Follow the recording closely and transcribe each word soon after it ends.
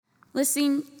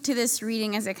Listening to this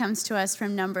reading as it comes to us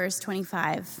from Numbers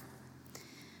 25.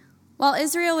 While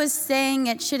Israel was staying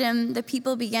at Shittim, the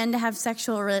people began to have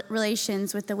sexual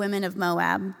relations with the women of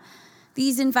Moab.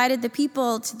 These invited the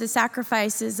people to the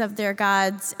sacrifices of their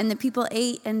gods, and the people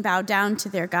ate and bowed down to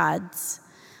their gods.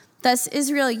 Thus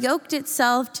Israel yoked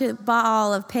itself to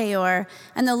Baal of Peor,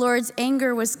 and the Lord's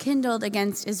anger was kindled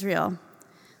against Israel.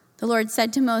 The Lord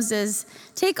said to Moses,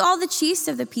 "Take all the chiefs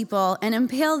of the people and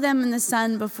impale them in the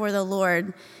sun before the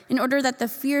Lord, in order that the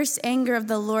fierce anger of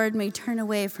the Lord may turn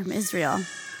away from Israel."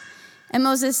 And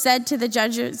Moses said to the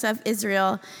judges of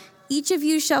Israel, "Each of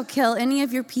you shall kill any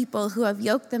of your people who have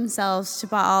yoked themselves to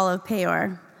Baal of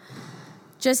Peor."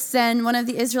 Just then, one of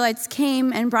the Israelites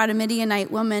came and brought a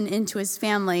Midianite woman into his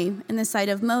family in the sight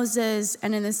of Moses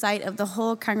and in the sight of the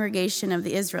whole congregation of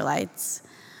the Israelites,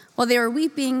 while they were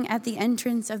weeping at the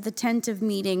entrance of the tent of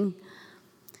meeting.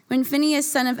 When Phinehas,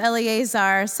 son of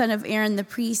Eleazar, son of Aaron the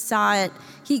priest, saw it,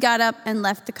 he got up and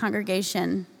left the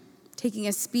congregation. Taking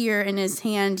a spear in his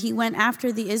hand, he went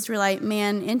after the Israelite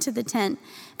man into the tent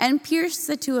and pierced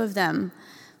the two of them,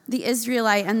 the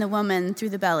Israelite and the woman,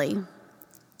 through the belly.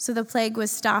 So the plague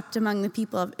was stopped among the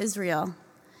people of Israel.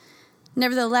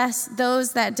 Nevertheless,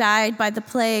 those that died by the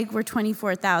plague were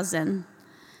 24,000.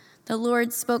 The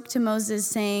Lord spoke to Moses,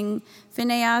 saying,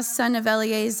 "Phinehas, son of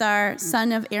Eleazar,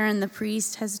 son of Aaron the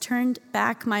priest, has turned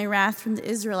back my wrath from the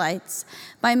Israelites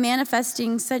by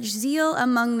manifesting such zeal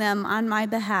among them on my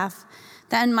behalf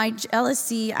that in my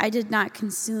jealousy I did not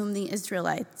consume the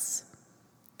Israelites.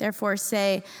 Therefore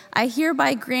say, I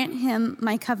hereby grant him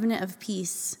my covenant of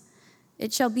peace.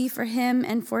 It shall be for him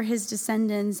and for his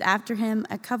descendants after him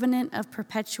a covenant of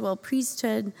perpetual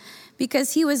priesthood,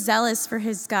 because he was zealous for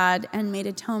his God and made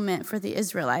atonement for the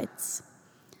Israelites."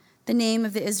 The name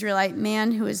of the Israelite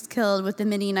man who was killed with the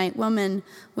Midianite woman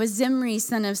was Zimri,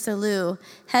 son of Salu,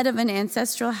 head of an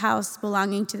ancestral house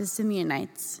belonging to the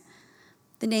Simeonites.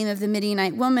 The name of the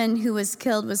Midianite woman who was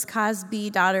killed was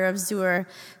Cosbi, daughter of Zur,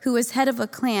 who was head of a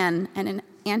clan and an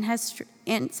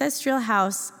ancestral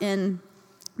house in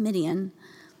Midian.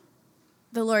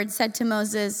 The Lord said to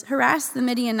Moses, "Harass the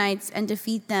Midianites and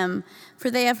defeat them, for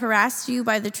they have harassed you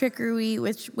by the trickery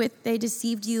with which they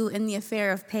deceived you in the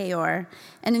affair of Peor,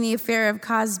 and in the affair of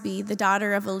Cosbi, the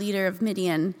daughter of a leader of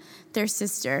Midian, their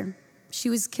sister. She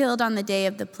was killed on the day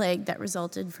of the plague that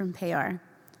resulted from Peor."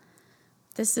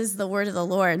 This is the word of the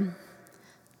Lord.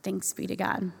 Thanks be to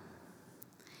God.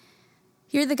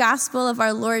 Hear the gospel of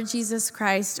our Lord Jesus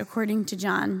Christ according to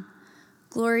John.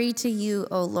 Glory to you,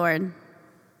 O Lord.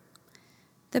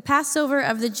 The Passover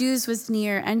of the Jews was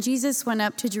near, and Jesus went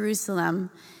up to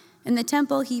Jerusalem. In the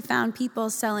temple he found people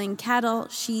selling cattle,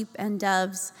 sheep, and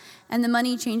doves, and the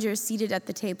money changers seated at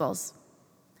the tables.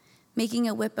 Making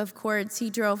a whip of cords, he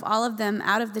drove all of them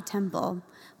out of the temple,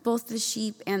 both the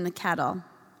sheep and the cattle.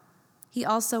 He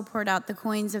also poured out the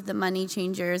coins of the money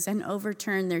changers and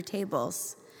overturned their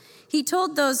tables. He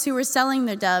told those who were selling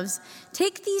their doves,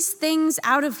 "Take these things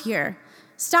out of here.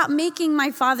 Stop making my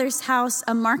Father's house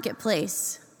a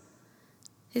marketplace."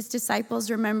 His disciples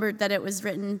remembered that it was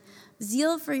written,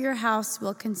 "Zeal for your house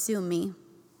will consume me."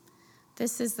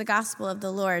 This is the gospel of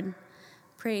the Lord.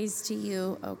 Praise to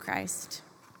you, O Christ.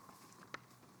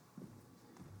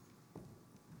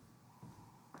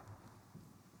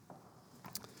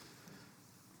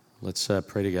 Let's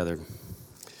pray together.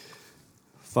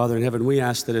 Father in heaven, we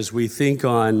ask that as we think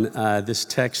on this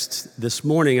text this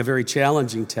morning, a very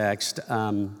challenging text,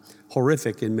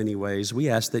 horrific in many ways, we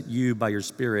ask that you, by your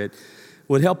Spirit,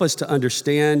 would help us to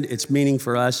understand its meaning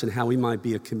for us and how we might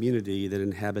be a community that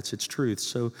inhabits its truth.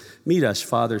 So meet us,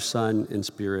 Father, Son, and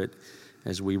Spirit,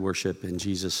 as we worship in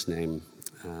Jesus' name.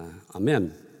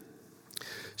 Amen.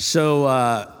 So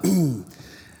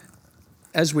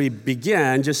as we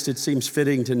begin, it seems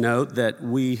fitting to note that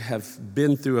we have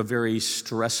been through a very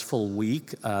stressful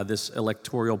week, this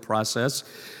electoral process.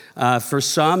 For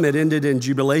some, it ended in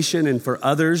jubilation, and for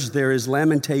others, there is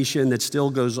lamentation that still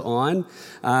goes on.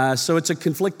 So it's a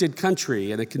conflicted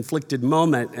country and a conflicted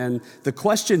moment. And the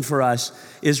question for us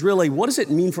is really, what does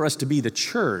it mean for us to be the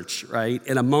church, right,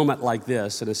 in a moment like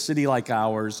this, in a city like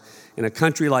ours, in a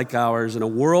country like ours, in a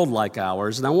world like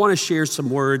ours? And I want to share some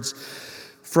words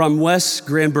from Wes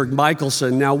Granberg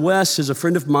Michelson. Now, Wes is a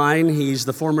friend of mine. He's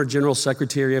the former general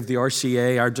secretary of the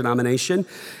RCA, our denomination,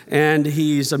 and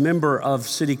he's a member of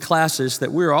city classes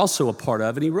that we're also a part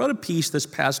of. And he wrote a piece this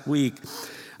past week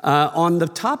on the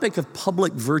topic of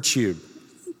public virtue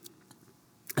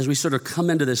as we sort of come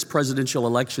into this presidential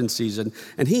election season.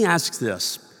 And he asks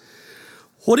this: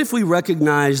 what if we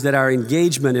recognize that our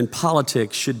engagement in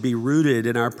politics should be rooted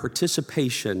in our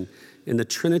participation in the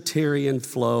Trinitarian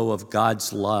flow of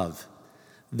God's love,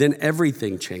 then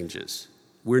everything changes.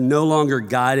 We're no longer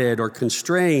guided or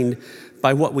constrained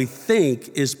by what we think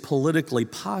is politically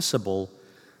possible,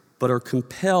 but are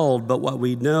compelled by what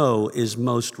we know is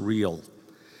most real.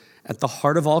 At the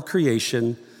heart of all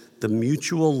creation, the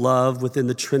mutual love within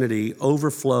the Trinity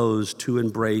overflows to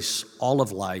embrace all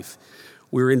of life.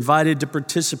 We're invited to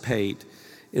participate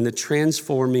in the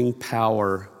transforming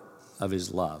power of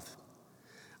his love.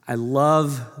 I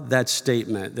love that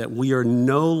statement that we are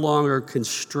no longer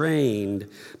constrained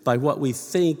by what we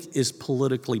think is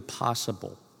politically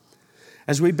possible.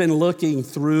 As we've been looking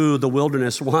through the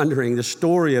wilderness wandering, the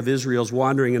story of Israel's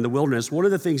wandering in the wilderness, one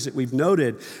of the things that we've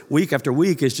noted week after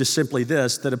week is just simply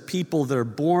this, that a people that are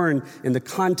born in the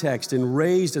context and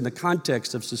raised in the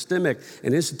context of systemic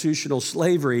and institutional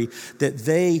slavery, that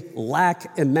they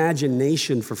lack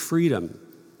imagination for freedom.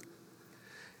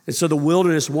 And so the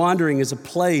wilderness wandering is a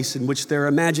place in which their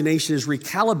imagination is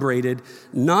recalibrated,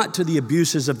 not to the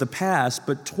abuses of the past,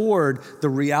 but toward the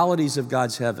realities of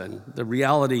God's heaven, the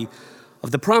reality of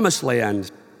the promised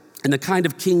land and the kind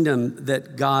of kingdom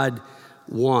that God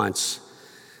wants,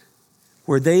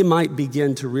 where they might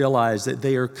begin to realize that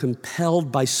they are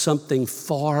compelled by something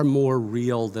far more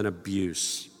real than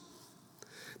abuse.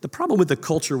 The problem with the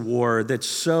culture war that's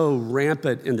so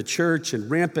rampant in the church and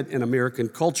rampant in American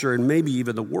culture and maybe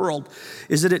even the world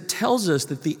is that it tells us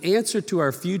that the answer to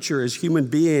our future as human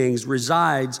beings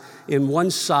resides in one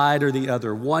side or the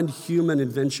other, one human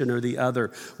invention or the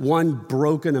other, one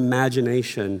broken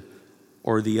imagination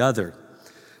or the other,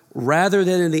 rather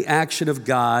than in the action of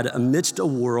God amidst a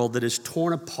world that is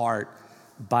torn apart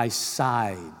by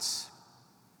sides.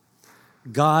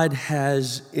 God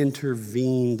has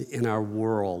intervened in our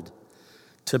world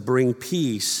to bring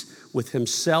peace with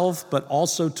himself, but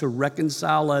also to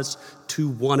reconcile us to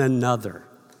one another.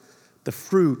 The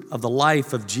fruit of the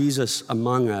life of Jesus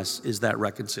among us is that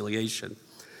reconciliation.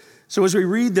 So as we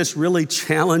read this really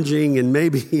challenging and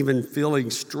maybe even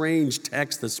feeling strange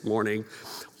text this morning,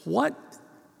 what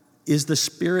is the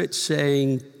Spirit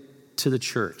saying to the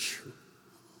church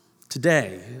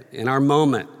today, in our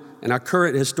moment, in our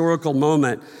current historical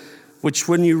moment, which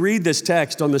when you read this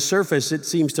text on the surface, it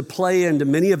seems to play into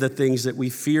many of the things that we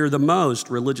fear the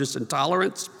most: religious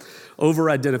intolerance,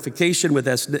 over-identification with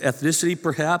ethnicity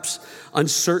perhaps,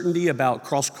 uncertainty about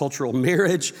cross-cultural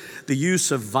marriage, the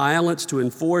use of violence to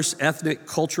enforce ethnic,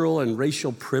 cultural, and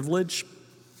racial privilege.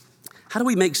 How do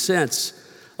we make sense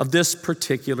of this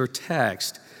particular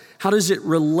text? How does it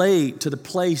relate to the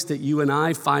place that you and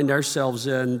I find ourselves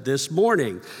in this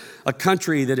morning? A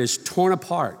country that is torn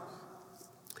apart.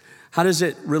 How does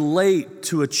it relate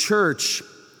to a church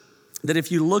that,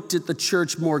 if you looked at the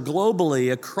church more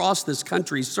globally across this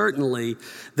country, certainly,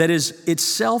 that is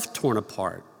itself torn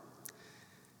apart?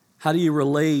 How do you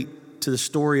relate to the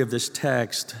story of this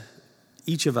text,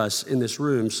 each of us in this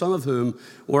room, some of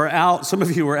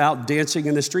you were out dancing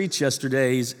in the streets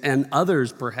yesterday, and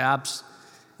others perhaps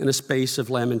in a space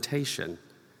of lamentation?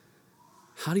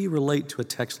 How do you relate to a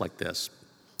text like this?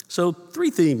 So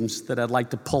 3 themes that I'd like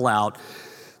to pull out.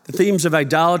 The themes of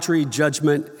idolatry,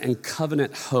 judgment, and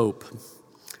covenant hope.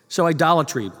 So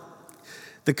idolatry.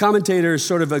 The commentators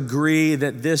sort of agree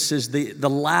that this is the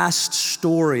last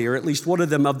story, or at least one of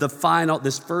them, of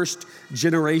this first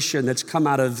generation that's come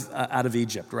out of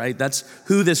Egypt, right? That's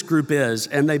who this group is.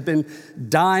 And they've been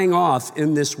dying off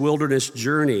in this wilderness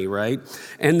journey, right?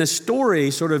 And the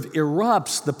story sort of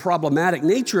erupts, the problematic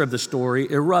nature of the story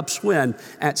erupts when?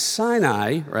 At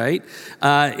Sinai, right?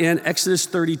 In Exodus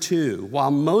 32.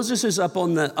 While Moses is up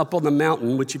on the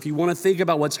mountain, which if you want to think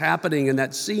about what's happening in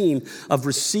that scene of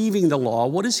receiving the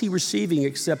law, what is he receiving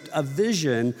except a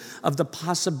vision of the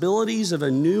possibilities of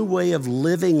a new way of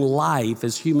living life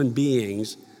as human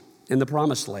beings in the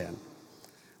promised land?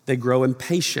 They grow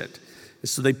impatient.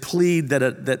 So they plead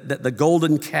that the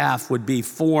golden calf would be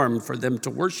formed for them to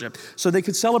worship so they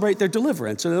could celebrate their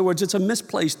deliverance. In other words, it's a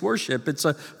misplaced worship. It's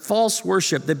a false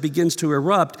worship that begins to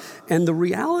erupt. And the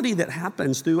reality that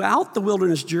happens throughout the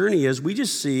wilderness journey is we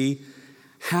just see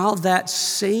how that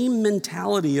same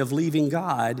mentality of leaving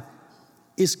God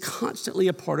is constantly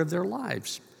a part of their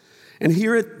lives. And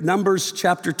here at Numbers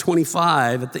chapter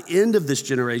 25, at the end of this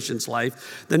generation's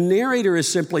life, the narrator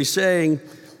is simply saying,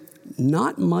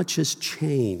 not much has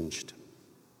changed.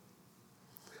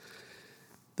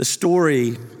 The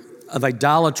story of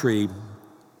idolatry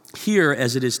here,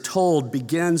 as it is told,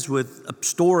 begins with a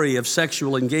story of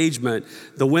sexual engagement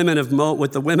with the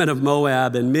women of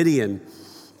Moab and Midian.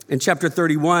 In chapter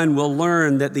 31, we'll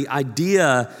learn that the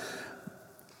idea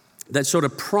that sort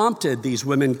of prompted these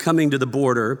women coming to the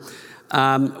border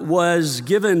was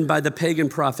given by the pagan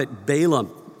prophet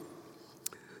Balaam.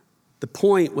 The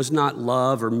point was not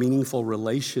love or meaningful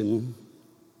relation,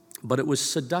 but it was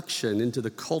seduction into the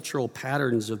cultural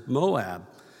patterns of Moab,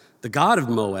 the god of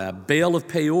Moab, Baal of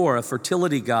Peor, a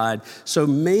fertility god. So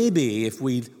maybe if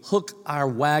we hook our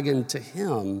wagon to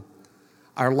him,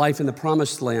 our life in the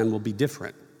promised land will be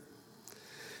different.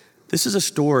 This is a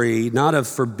story not of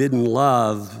forbidden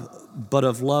love, but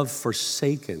of love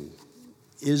forsaken.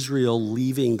 Israel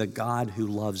leaving the God who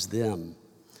loves them.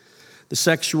 The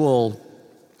sexual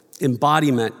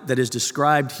embodiment that is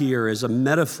described here is a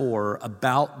metaphor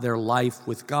about their life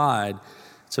with God.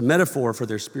 It's a metaphor for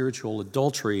their spiritual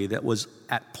adultery that was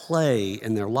at play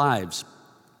in their lives.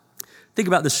 Think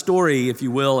about the story, if you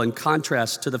will, in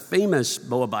contrast to the famous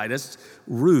Moabitess,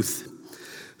 Ruth,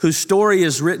 whose story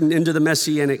is written into the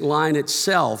Messianic line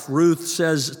itself. Ruth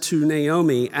says to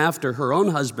Naomi after her own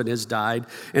husband has died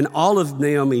and all of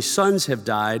Naomi's sons have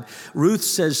died, Ruth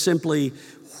says simply,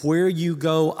 "Where you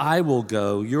go, I will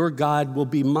go. Your God will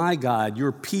be my God.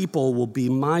 Your people will be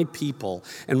my people."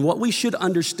 And what we should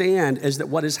understand is that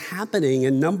what is happening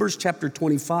in Numbers chapter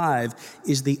 25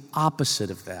 is the opposite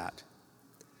of that.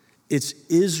 It's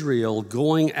Israel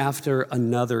going after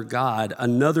another God,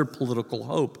 another political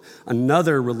hope,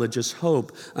 another religious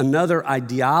hope, another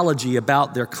ideology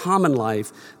about their common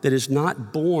life that is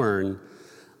not born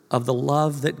of the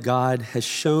love that God has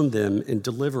shown them in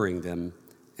delivering them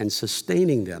and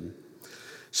sustaining them.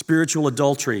 Spiritual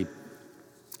adultery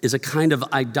is a kind of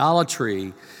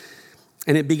idolatry,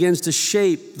 and it begins to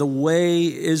shape the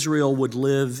way Israel would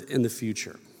live in the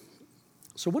future.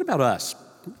 So what about us?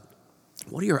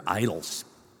 What are your idols?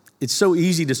 It's so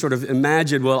easy to sort of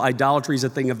imagine, well, idolatry is a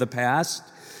thing of the past.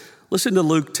 Listen to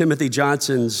Luke Timothy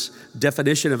Johnson's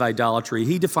definition of idolatry.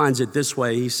 He defines it this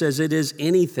way. He says it is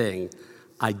anything,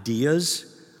 ideas,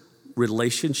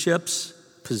 relationships,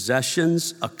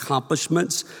 possessions,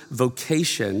 accomplishments,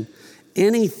 vocation,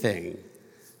 anything,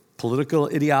 political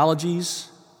ideologies,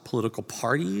 political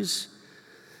parties,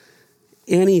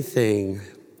 anything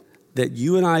that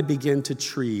you and I begin to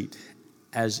treat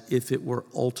as if it were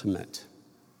ultimate.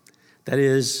 That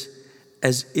is,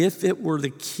 as if it were the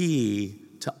key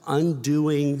to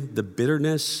undoing the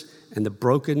bitterness and the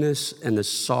brokenness and the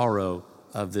sorrow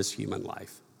of this human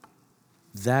life.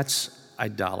 That's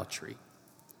idolatry.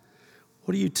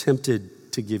 What are you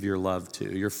tempted to give your love to,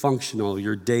 your functional,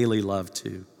 your daily love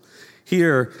to?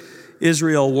 Here,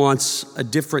 Israel wants a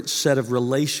different set of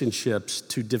relationships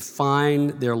to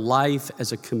define their life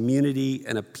as a community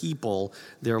and a people,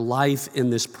 their life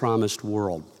in this promised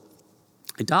world.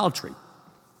 Idolatry.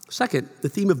 Second, the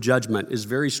theme of judgment is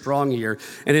very strong here,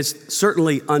 and it's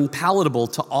certainly unpalatable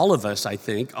to all of us, I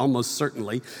think, almost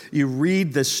certainly. You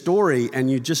read this story and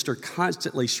you just are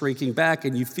constantly shrinking back,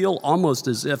 and you feel almost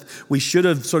as if we should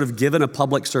have sort of given a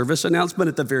public service announcement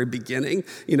at the very beginning.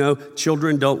 You know,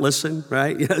 children don't listen,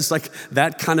 right? It's like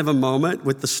that kind of a moment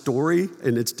with the story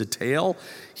and its detail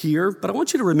here. But I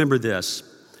want you to remember this,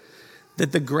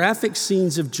 that the graphic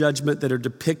scenes of judgment that are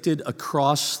depicted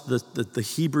across the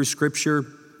Hebrew scripture,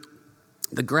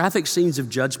 the graphic scenes of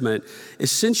judgment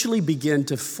essentially begin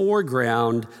to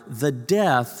foreground the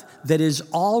death that is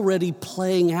already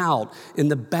playing out in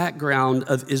the background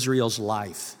of Israel's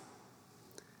life.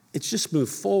 It's just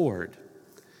moved forward.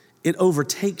 It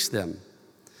overtakes them.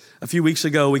 A few weeks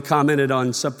ago, we commented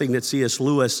on something that C.S.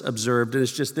 Lewis observed, and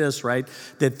it's just this, right?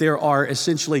 That there are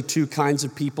essentially two kinds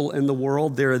of people in the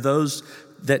world. There are those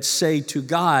that say to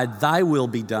God, "Thy will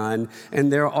be done,"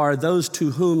 and there are those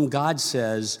to whom God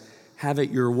says, "Have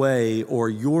it your way," or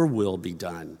 "Your will be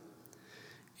done."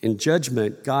 In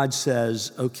judgment, God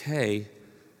says, "Okay,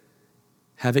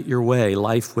 have it your way,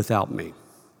 life without me."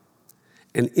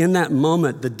 And in that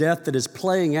moment, the death that is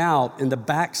playing out in the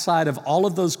backside of all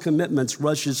of those commitments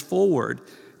rushes forward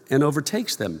and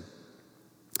overtakes them.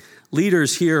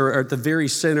 Leaders here are at the very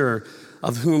center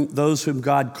of those whom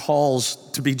God calls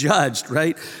to be judged,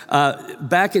 right?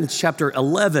 Back in chapter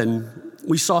 11,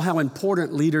 we saw how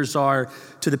important leaders are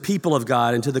to the people of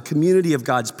God and to the community of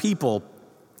God's people.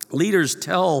 Leaders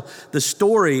tell the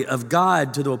story of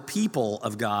God to the people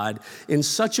of God in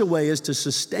such a way as to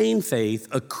sustain faith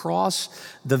across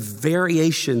the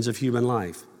variations of human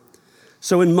life.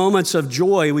 So in moments of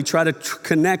joy, we try to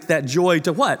connect that joy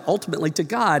to what? Ultimately to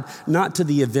God, not to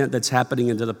the event that's happening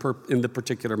in the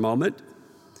particular moment.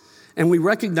 And we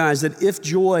recognize that if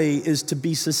joy is to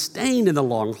be sustained in the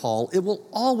long haul, it will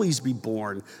always be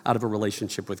born out of a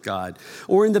relationship with God.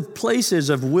 Or in the places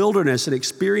of wilderness and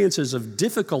experiences of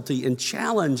difficulty and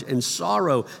challenge and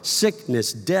sorrow,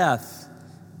 sickness, death,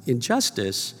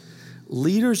 injustice,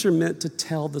 leaders are meant to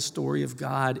tell the story of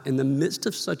God in the midst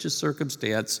of such a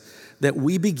circumstance that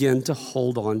we begin to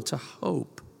hold on to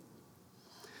hope.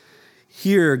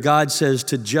 Here, God says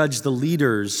to judge the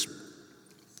leaders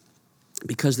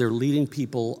because they're leading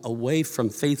people away from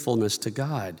faithfulness to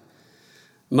God.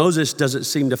 Moses doesn't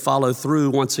seem to follow through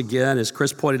once again, as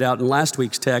Chris pointed out in last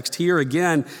week's text. Here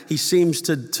again, he seems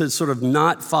to sort of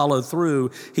not follow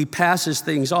through. He passes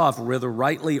things off, whether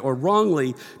rightly or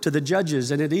wrongly, to the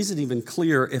judges, and it isn't even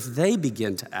clear if they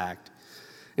begin to act.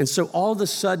 And so all of a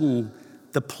sudden,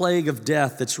 the plague of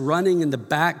death that's running in the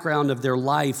background of their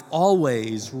life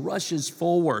always rushes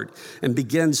forward and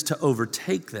begins to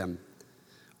overtake them,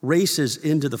 races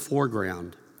into the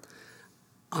foreground.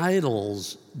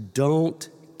 Idols don't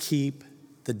keep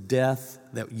the death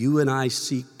that you and I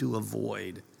seek to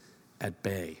avoid at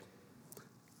bay.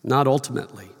 Not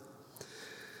ultimately.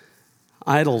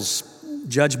 Idols,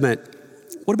 judgment.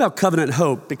 What about covenant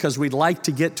hope? Because we'd like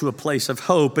to get to a place of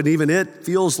hope, and even it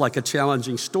feels like a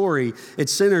challenging story. It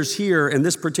centers here in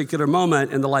this particular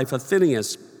moment in the life of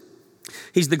Phinehas.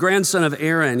 He's the grandson of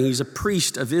Aaron. He's a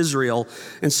priest of Israel.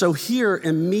 And so here,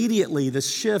 immediately, the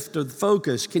shift of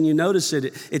focus, can you notice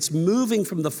it? It's moving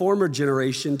from the former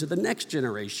generation to the next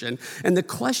generation. And the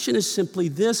question is simply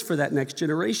this for that next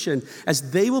generation,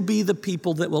 as they will be the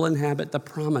people that will inhabit the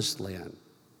promised land.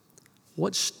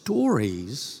 What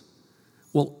stories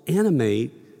will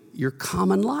animate your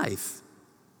common life?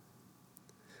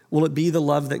 Will it be the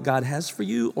love that God has for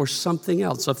you or something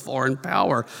else, a foreign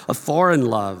power, a foreign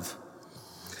love?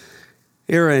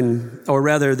 Aaron, or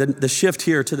rather the shift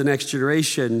here to the next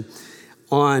generation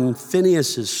on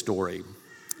Phinehas' story.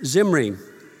 Zimri,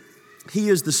 he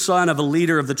is the son of a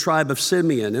leader of the tribe of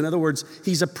Simeon. In other words,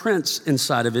 he's a prince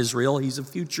inside of Israel. He's a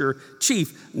future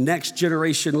chief, next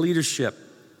generation leadership.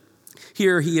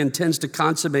 Here he intends to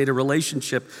consummate a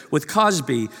relationship with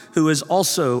Cosbi, who is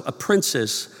also a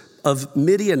princess of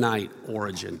Midianite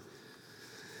origin.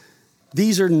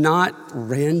 These are not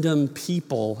random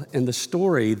people in the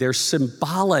story. They're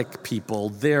symbolic people.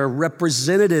 They're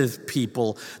representative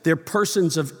people. They're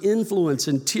persons of influence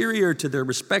interior to their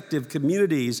respective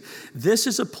communities. This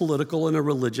is a political and a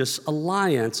religious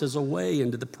alliance as a way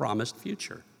into the promised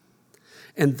future.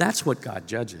 And that's what God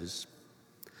judges.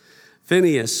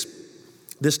 Phinehas,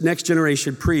 this next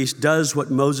generation priest, does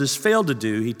what Moses failed to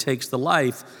do. He takes the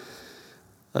life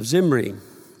of Zimri,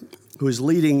 who is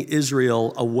leading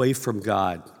Israel away from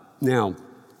God. Now,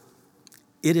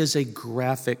 it is a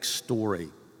graphic story.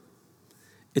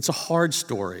 It's a hard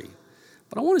story.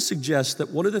 But I want to suggest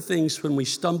that one of the things when we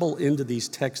stumble into these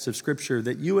texts of Scripture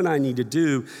that you and I need to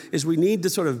do is we need to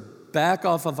sort of back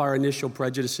off of our initial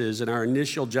prejudices and our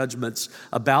initial judgments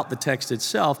about the text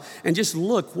itself and just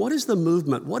look, what is the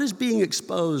movement? What is being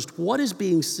exposed? What is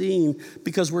being seen?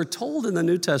 Because we're told in the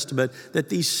New Testament that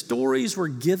these stories were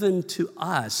given to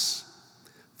us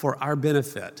for our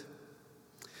benefit.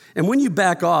 And when you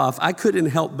back off, I couldn't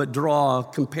help but draw a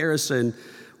comparison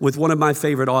with one of my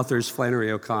favorite authors, Flannery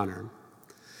O'Connor,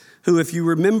 who, if you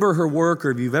remember her work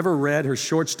or if you've ever read her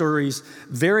short stories,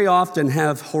 very often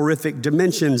have horrific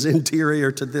dimensions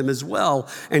interior to them as well.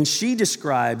 And she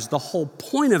describes the whole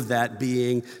point of that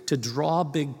being to draw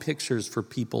big pictures for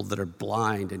people that are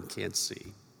blind and can't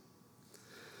see.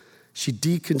 She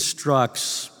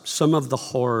deconstructs some of the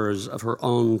horrors of her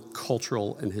own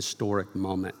cultural and historic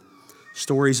moment.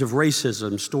 Stories of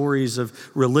racism, stories of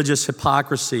religious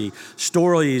hypocrisy,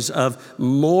 stories of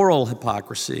moral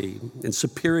hypocrisy and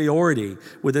superiority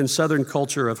within Southern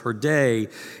culture of her day,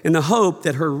 in the hope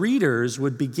that her readers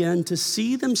would begin to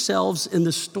see themselves in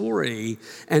the story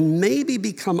and maybe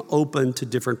become open to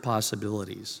different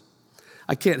possibilities.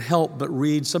 I can't help but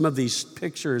read some of these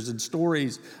pictures and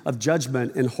stories of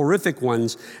judgment and horrific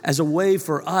ones as a way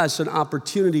for us, an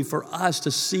opportunity for us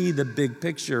to see the big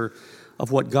picture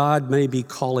of what God may be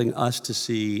calling us to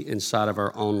see inside of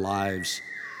our own lives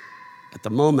at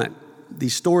the moment.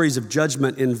 These stories of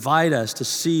judgment invite us to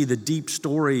see the deep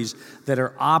stories that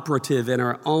are operative in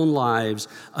our own lives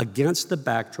against the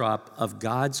backdrop of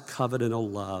God's covenantal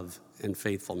love and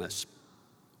faithfulness.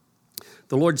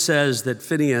 The Lord says that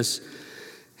Phinehas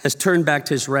has turned back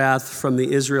his wrath from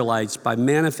the Israelites by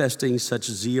manifesting such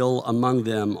zeal among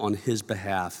them on his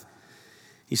behalf.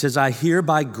 He says, I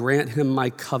hereby grant him my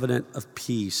covenant of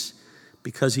peace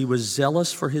because he was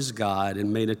zealous for his God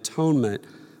and made atonement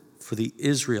for the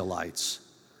Israelites.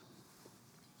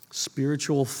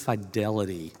 Spiritual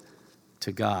fidelity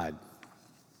to God.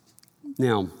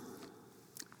 Now,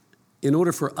 in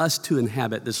order for us to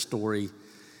inhabit this story,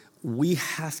 we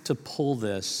have to pull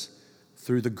this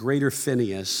through the greater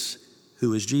Phinehas,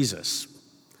 who is Jesus.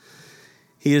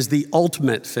 He is the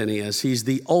ultimate Phinehas. He's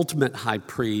the ultimate high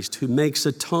priest who makes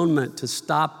atonement to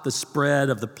stop the spread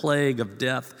of the plague of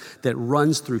death that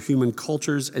runs through human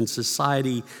cultures and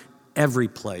society every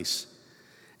place.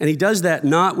 And he does that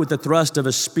not with the thrust of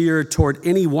a spear toward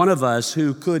any one of us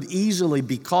who could easily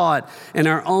be caught in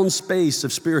our own space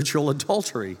of spiritual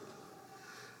adultery,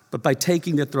 but by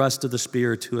taking the thrust of the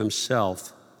spear to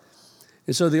himself.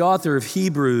 And so the author of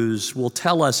Hebrews will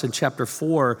tell us in chapter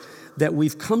 4 that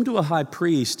we've come to a high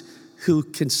priest who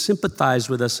can sympathize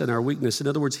with us in our weakness. In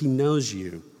other words, he knows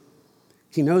you.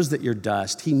 He knows that you're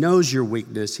dust. He knows your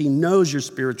weakness. He knows your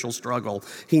spiritual struggle.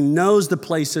 He knows the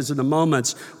places and the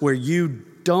moments where you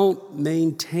don't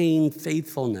maintain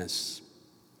faithfulness.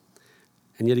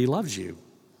 And yet he loves you.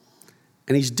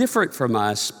 And he's different from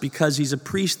us because he's a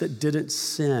priest that didn't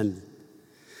sin.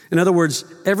 In other words,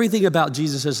 everything about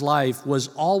Jesus' life was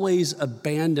always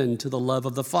abandoned to the love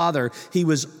of the Father. He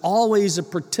was always a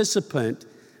participant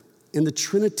in the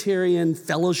Trinitarian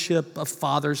fellowship of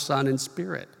Father, Son, and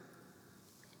Spirit,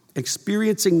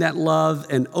 experiencing that love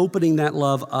and opening that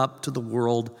love up to the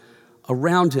world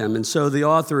around him. And so the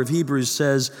author of Hebrews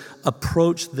says,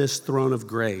 approach this throne of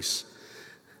grace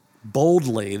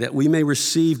boldly, that we may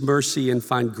receive mercy and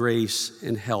find grace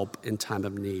and help in time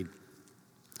of need.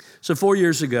 So 4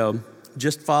 years ago,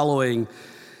 just following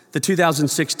the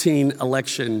 2016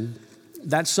 election,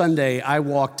 that Sunday I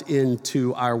walked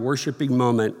into our worshiping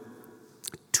moment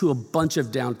to a bunch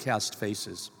of downcast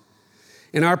faces.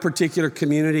 In our particular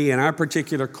community, in our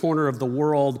particular corner of the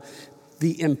world,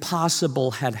 the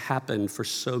impossible had happened for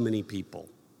so many people.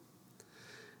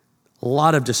 A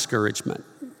lot of discouragement.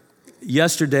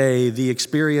 Yesterday, the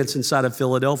experience inside of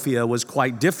Philadelphia was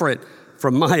quite different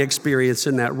from my experience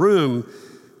in that room.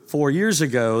 4 years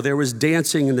ago, there was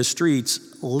dancing in the streets,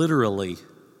 literally,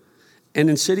 and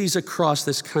in cities across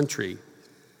this country.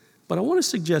 But I want to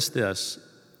suggest this,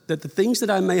 that the things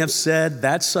that I may have said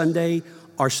that Sunday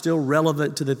are still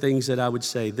relevant to the things that I would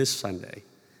say this Sunday.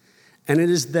 And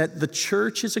it is that the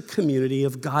church is a community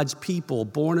of God's people,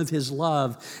 born of his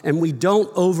love, and we don't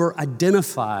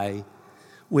over-identify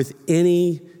with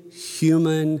any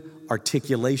human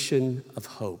articulation of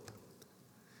hope.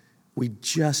 We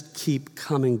just keep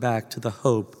coming back to the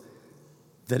hope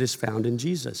that is found in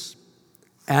Jesus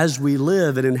as we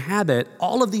live and inhabit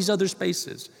all of these other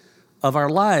spaces of our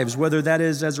lives, whether that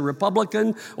is as a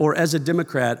Republican or as a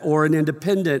Democrat or an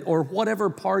independent or whatever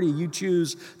party you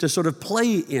choose to sort of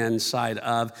play inside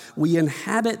of. We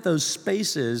inhabit those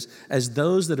spaces as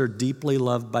those that are deeply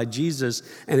loved by Jesus,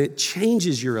 and it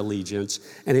changes your allegiance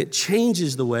and it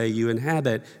changes the way you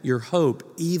inhabit your hope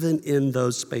even in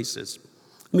those spaces.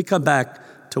 Let me come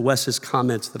back to Wes's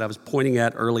comments that I was pointing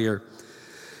at earlier,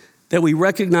 that we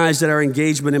recognize that our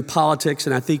engagement in politics,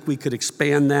 and I think we could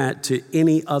expand that to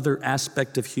any other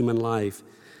aspect of human life,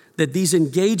 that these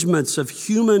engagements of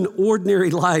human ordinary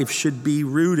life should be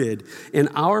rooted in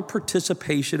our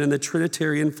participation in the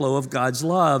Trinitarian flow of God's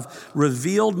love,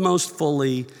 revealed most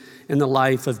fully in the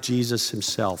life of Jesus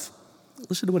himself.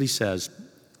 Listen to what he says.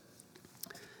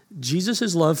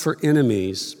 Jesus' love for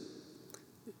enemies,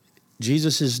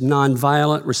 Jesus'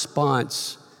 nonviolent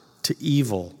response to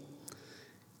evil,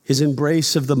 his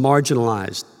embrace of the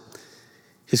marginalized,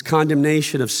 his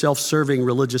condemnation of self-serving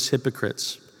religious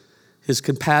hypocrites, his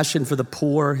compassion for the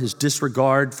poor, his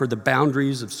disregard for the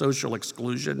boundaries of social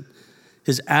exclusion,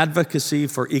 his advocacy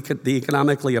for the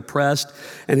economically oppressed,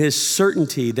 and his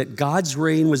certainty that God's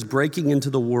reign was breaking into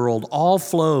the world all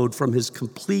flowed from his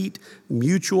complete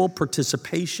mutual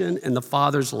participation in the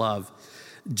Father's love.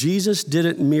 Jesus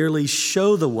didn't merely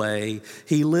show the way,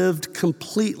 he lived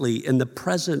completely in the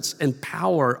presence and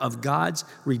power of God's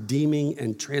redeeming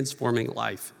and transforming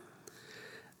life.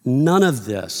 None of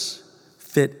this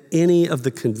fit any of the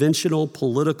conventional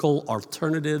political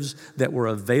alternatives that were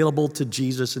available to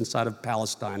Jesus inside of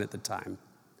Palestine at the time.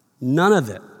 None of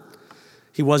it.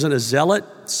 He wasn't a zealot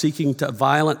seeking a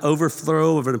violent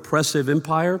overthrow of an oppressive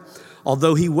empire,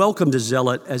 although he welcomed a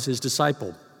zealot as his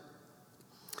disciple.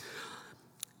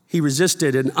 He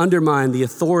resisted and undermined the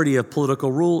authority of political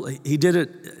rule. He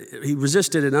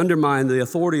resisted and undermined the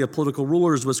authority of political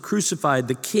rulers, was crucified,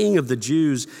 the king of the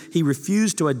Jews. He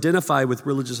refused to identify with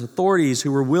religious authorities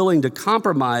who were willing to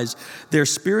compromise their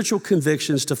spiritual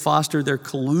convictions to foster their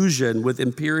collusion with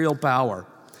imperial power.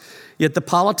 Yet the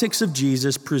politics of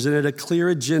Jesus presented a clear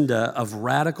agenda of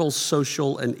radical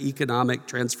social and economic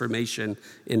transformation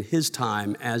in his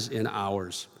time as in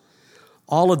ours.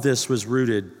 All of this was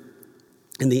rooted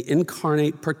in the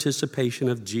incarnate participation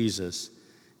of Jesus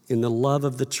in the love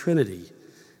of the Trinity.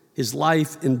 His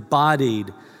life embodied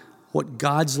what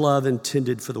God's love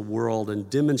intended for the world and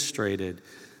demonstrated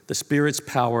the Spirit's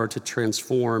power to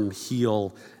transform,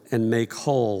 heal, and make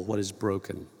whole what is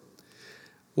broken.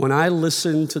 When I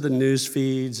listen to the news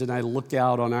feeds and I look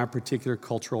out on our particular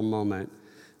cultural moment,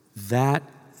 that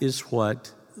is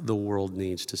what the world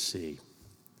needs to see.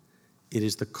 It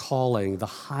is the calling, the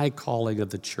high calling of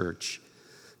the church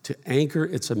to anchor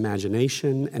its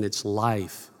imagination and its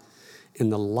life in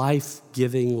the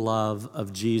life-giving love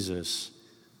of Jesus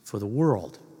for the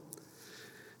world.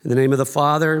 In the name of the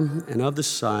Father, and of the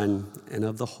Son, and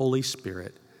of the Holy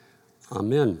Spirit,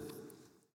 amen.